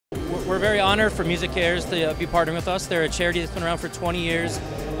we're very honored for Music Cares to be partnering with us. They're a charity that's been around for 20 years.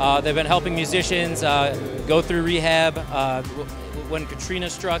 They've been helping musicians go through rehab. When Katrina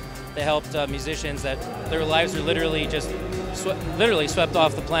struck, they helped musicians that their lives were literally just swept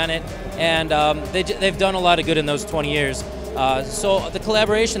off the planet, and they've done a lot of good in those 20 years. So the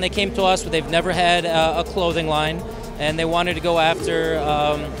collaboration, they came to us, but they've never had a clothing line, and they wanted to go after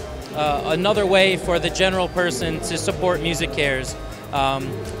another way for the general person to support Music Cares.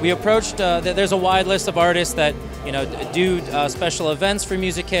 We approached, there's a wide list of artists that do special events for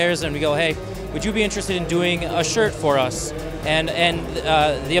Music Cares, and we go, hey, would you be interested in doing a shirt for us? And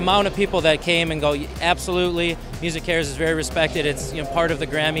the amount of people that came and go, absolutely, Music Cares is very respected. It's part of the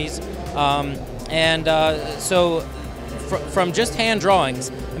Grammys, so from just hand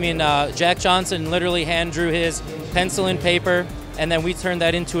drawings. I mean, Jack Johnson literally hand drew his pencil and paper, and then we turned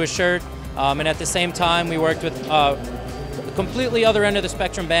that into a shirt. And at the same time, we worked with completely other end of the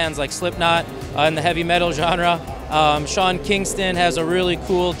spectrum bands like Slipknot in the heavy metal genre. Sean Kingston has a really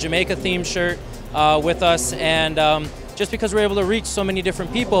cool Jamaica themed shirt with us, and just because we're able to reach so many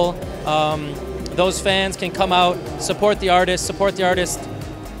different people, those fans can come out, support the artist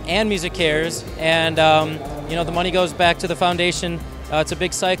and Music Cares, and the money goes back to the foundation. It's a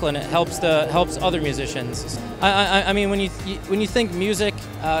big cycle, and it helps other musicians. I mean, when you think music,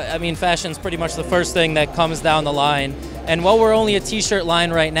 I mean, fashion's pretty much the first thing that comes down the line. And while we're only a T-shirt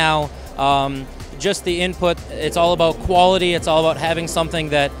line right now, just the input, it's all about quality. It's all about having something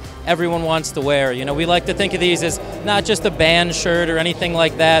that everyone wants to wear. We like to think of these as not just a band shirt or anything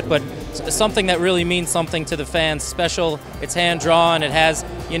like that, but something that really means something to the fans. Special. It's hand drawn. It has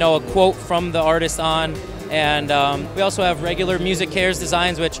a quote from the artist on. And we also have regular Music Cares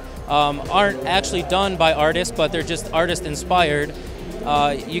designs, which aren't actually done by artists, but they're just artist inspired.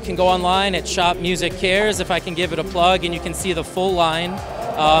 You can go online at Shop Music Cares, if I can give it a plug, and you can see the full line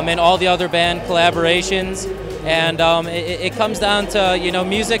and all the other band collaborations. And it comes down to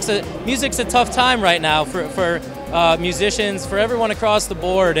music's a tough time right now for musicians, for everyone across the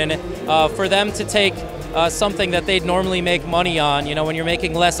board, and for them to take something that they'd normally make money on. When you're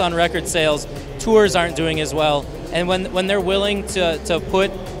making less on record sales, tours aren't doing as well, and when they're willing to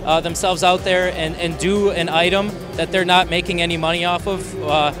put themselves out there and do an item that they're not making any money off of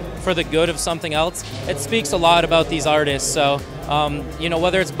for the good of something else, it speaks a lot about these artists. So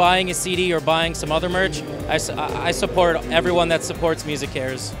whether it's buying a CD or buying some other merch, I support everyone that supports Music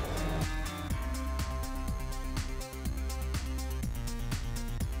Cares.